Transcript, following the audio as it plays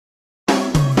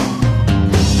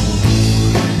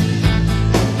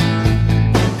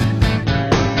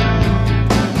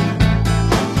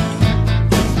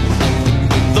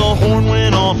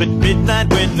off at midnight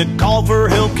when the call for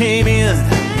help came in.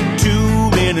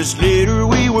 2 minutes later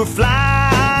we were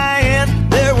flying.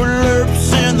 There were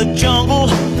lerps in the jungle,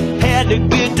 had to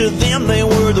get to them. They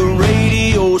were the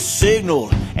radio signal,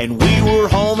 and we were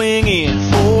homing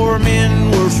in. 4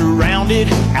 men were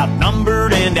surrounded,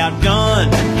 outnumbered and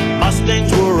outgunned.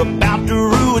 Mustangs were about to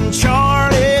ruin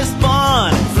Charlie's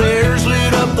fun. Flares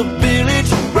lit up the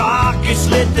village, rockets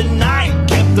lit the night,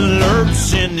 kept the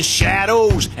lerps in the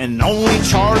shadows, and only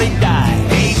Charlie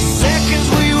died. 8 seconds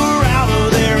we were out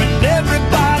of there, and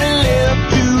everybody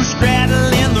left. 2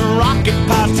 straddling the rocket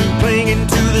pods, 2 clinging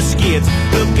to the skids.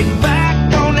 Looking back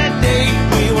on that day,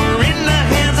 we were in the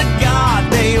hands of God.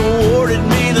 They awarded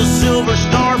me the Silver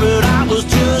Star, but I was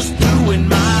just doing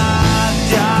my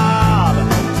job.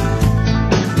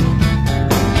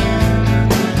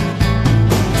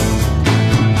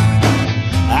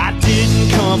 I didn't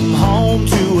come home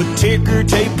to a ticker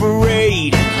tape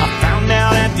parade. I found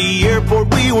out at the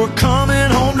airport we were coming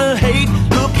home to hate.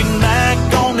 Looking back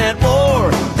on that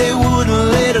war, they wouldn't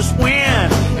let us win.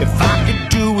 If I could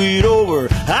do it over,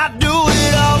 I'd do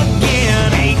it all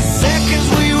again. 8 seconds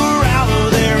we were out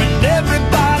of there, and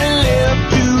everybody left.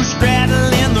 2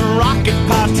 straddling the rocket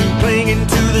pods, 2 clinging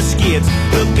to the skids.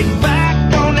 Looking back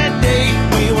on that day,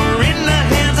 we were in the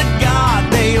hands of God.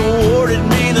 They awarded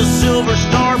me the Silver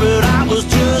Star, but I was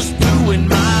just doing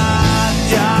my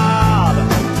job.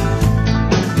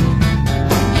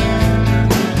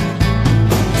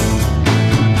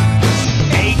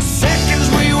 8 seconds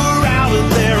we were out of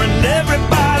there, and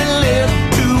everybody left.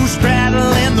 2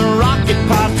 straddling the rocket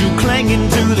pods, 2 clinging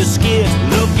to the skids.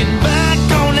 Looking back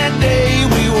on that day,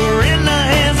 we were in the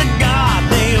hands of God.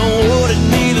 They awarded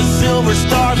me the Silver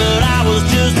Star, but I was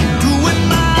just doing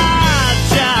my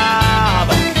job.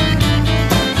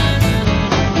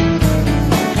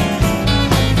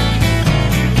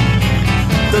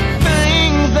 The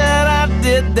things that I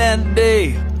did that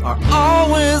day are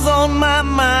always on my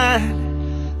mind.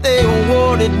 They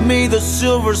awarded me the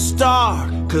Silver Star,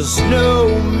 'cause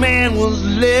no man was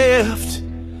left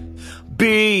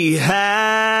behind.